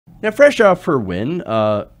Now, fresh off her win,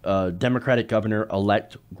 Democratic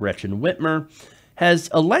Governor-elect Gretchen Whitmer has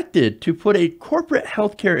elected to put a corporate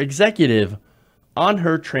healthcare executive on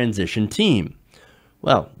her transition team.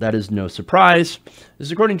 Well, that is no surprise. This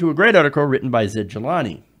is according to a great article written by Zid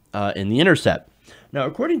Jelani in The Intercept. Now,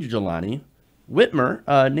 according to Jelani,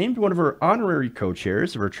 Whitmer named one of her honorary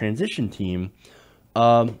co-chairs of her transition team.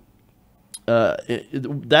 That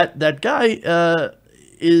guy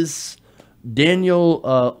is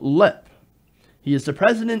Daniel Lepp. He is the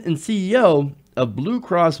president and CEO of Blue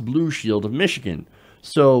Cross Blue Shield of Michigan.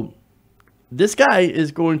 So this guy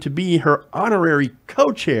is going to be her honorary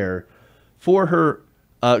co-chair for her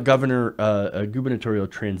gubernatorial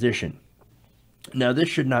transition. Now, this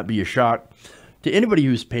should not be a shock to anybody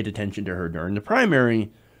who's paid attention to her during the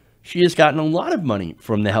primary. She has gotten a lot of money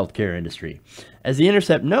from the healthcare industry. As The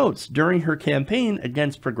Intercept notes, during her campaign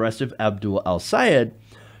against progressive Abdul El-Sayed,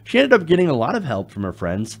 she ended up getting a lot of help from her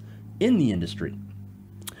friends in the industry.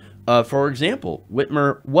 For example,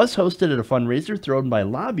 Whitmer was hosted at a fundraiser thrown by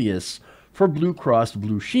lobbyists for Blue Cross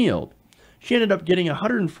Blue Shield. She ended up getting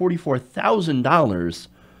 $144,000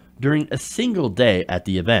 during a single day at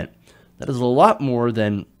the event. That is a lot more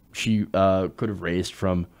than she could have raised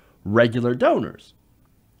from regular donors.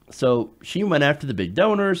 So she went after the big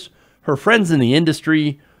donors, her friends in the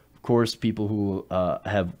industry, of course, people who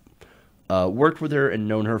have worked with her and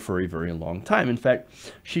known her for a very long time. In fact,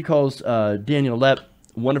 she calls Daniel Lepp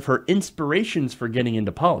one of her inspirations for getting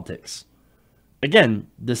into politics. Again,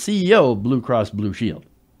 the CEO of Blue Cross Blue Shield.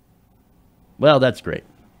 Well, that's great.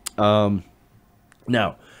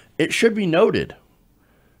 Now, it should be noted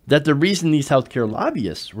that the reason these healthcare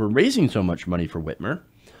lobbyists were raising so much money for Whitmer,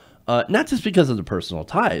 not just because of the personal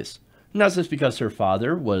ties, not just because her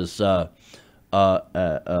father was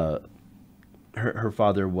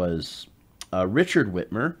Richard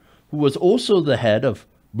Whitmer, who was also the head of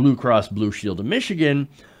Blue Cross Blue Shield of Michigan,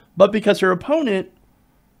 but because her opponent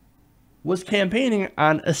was campaigning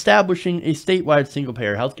on establishing a statewide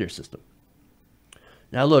single-payer healthcare system.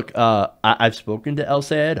 Now, look, I've spoken to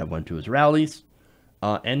El-Sayed. I went to his rallies,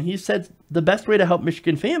 and he said the best way to help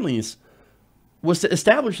Michigan families was to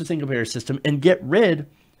establish a single-payer system and get rid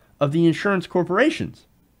of the insurance corporations.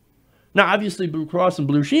 Now, obviously, Blue Cross and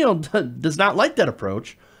Blue Shield does not like that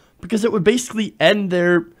approach because it would basically end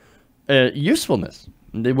their usefulness.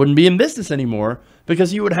 They wouldn't be in business anymore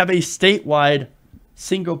because you would have a statewide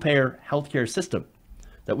single-payer healthcare system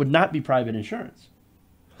that would not be private insurance.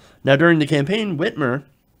 Now, during the campaign, Whitmer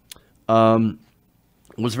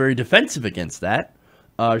was very defensive against that.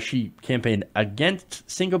 She campaigned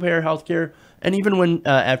against single-payer healthcare, and even when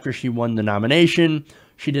after she won the nomination,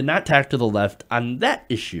 she did not tack to the left on that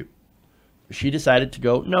issue. She decided to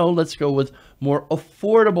go, no, let's go with more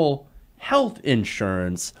affordable health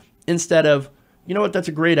insurance instead of, you know what, that's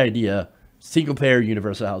a great idea, single-payer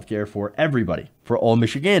universal healthcare for everybody, for all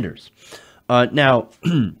Michiganders. Now,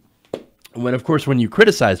 when you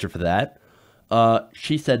criticized her for that,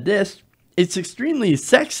 she said this: it's extremely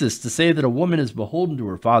sexist to say that a woman is beholden to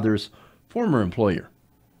her father's former employer.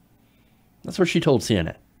 That's what she told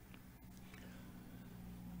CNN.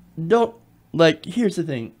 Here's the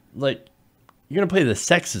thing, you're going to play the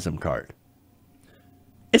sexism card.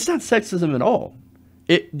 It's not sexism at all.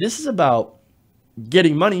 This is about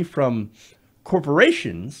getting money from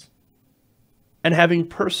corporations and having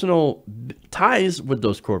personal ties with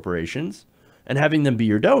those corporations and having them be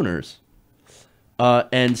your donors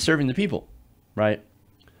and serving the people, right?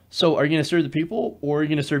 So are you going to serve the people or are you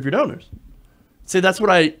going to serve your donors? See, that's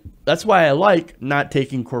why I like not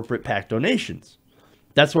taking corporate PAC donations.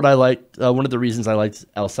 That's what I like. One of the reasons I liked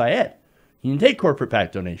El-Sayed. He didn't take corporate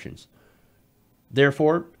PAC donations.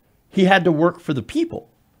 Therefore, he had to work for the people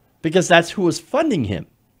because that's who was funding him.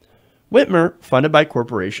 Whitmer, funded by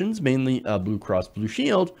corporations, mainly Blue Cross Blue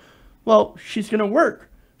Shield, well, she's going to work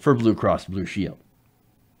for Blue Cross Blue Shield.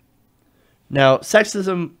 Now,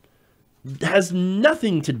 sexism has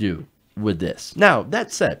nothing to do with this. Now,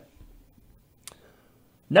 that said,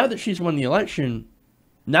 now that she's won the election,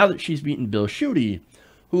 now that she's beaten Bill Schuette,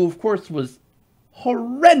 who, of course, was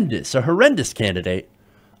a horrendous candidate,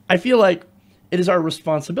 I feel like it is our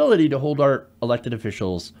responsibility to hold our elected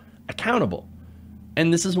officials accountable.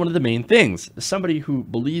 And this is one of the main things. Somebody who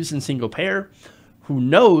believes in single payer, who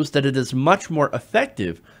knows that it is much more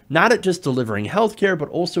effective, not at just delivering healthcare, but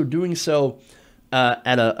also doing so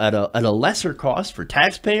at a lesser cost for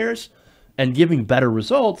taxpayers and giving better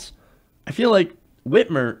results. I feel like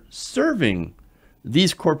Whitmer serving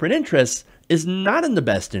these corporate interests is not in the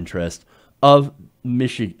best interest of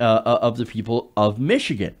the people of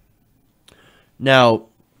Michigan. Now,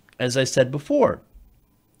 as I said before,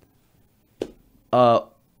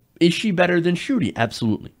 Is she better than Schuette?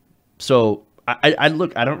 Absolutely. So I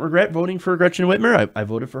look, I don't regret voting for Gretchen Whitmer. I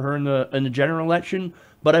voted for her in the general election,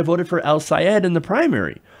 but I voted for El Sayed in the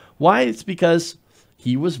primary. Why? It's because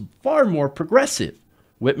he was far more progressive.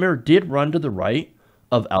 Whitmer did run to the right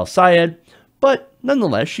of El Sayed, but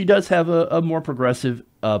nonetheless, she does have a more progressive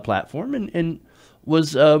platform and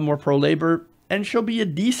was more pro-labor, and she'll be a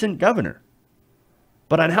decent governor.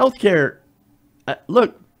 But on healthcare,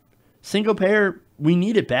 look, single payer, we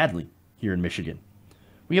need it badly here in Michigan.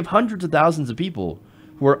 We have hundreds of thousands of people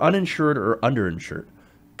who are uninsured or underinsured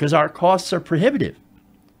because our costs are prohibitive.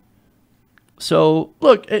 So,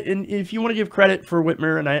 look, and if you want to give credit for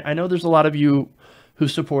Whitmer, and I know there's a lot of you who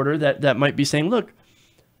support her that might be saying, look,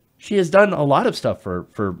 she has done a lot of stuff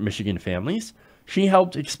for Michigan families. She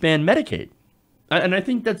helped expand Medicaid. And I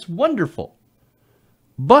think that's wonderful.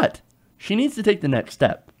 But she needs to take the next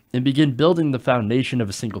step and begin building the foundation of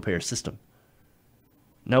a single-payer system.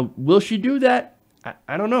 Now, will she do that?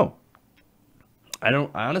 I don't know.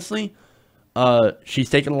 Honestly,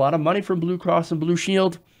 she's taken a lot of money from Blue Cross and Blue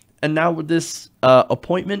Shield. And now with this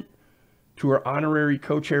appointment to her honorary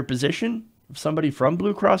co-chair position of somebody from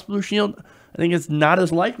Blue Cross Blue Shield, I think it's not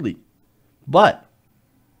as likely. But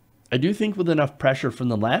I do think with enough pressure from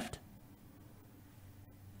the left,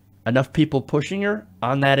 enough people pushing her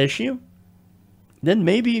on that issue, then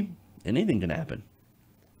maybe anything can happen.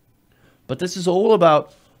 But this is all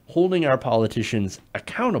about holding our politicians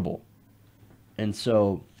accountable. And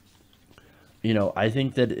so, you know, I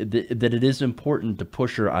think that it is important to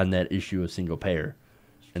push her on that issue of single payer.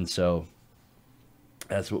 And so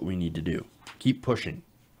that's what we need to do. Keep pushing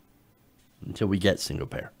until we get single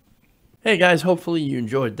payer. Hey guys, hopefully you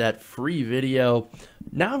enjoyed that free video.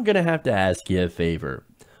 Now I'm going to have to ask you a favor.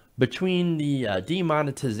 Between the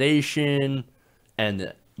demonetization and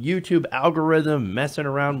the YouTube algorithm messing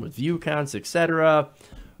around with view counts, etc.,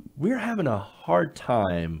 we're having a hard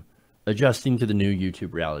time adjusting to the new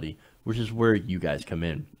YouTube reality, which is where you guys come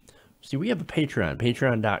in. See, we have a Patreon,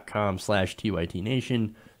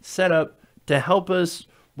 patreon.com/TYTNation, set up to help us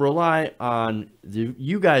rely on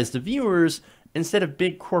you guys, the viewers, instead of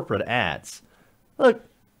big corporate ads. Look,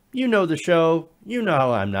 you know the show. You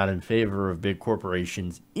know I'm not in favor of big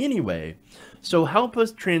corporations anyway. So help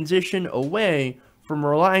us transition away from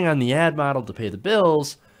relying on the ad model to pay the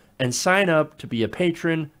bills and sign up to be a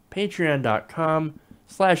patron,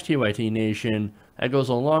 patreon.com/TYTNation. That goes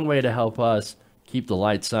a long way to help us keep the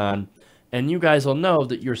lights on. And you guys will know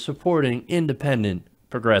that you're supporting independent,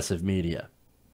 progressive media.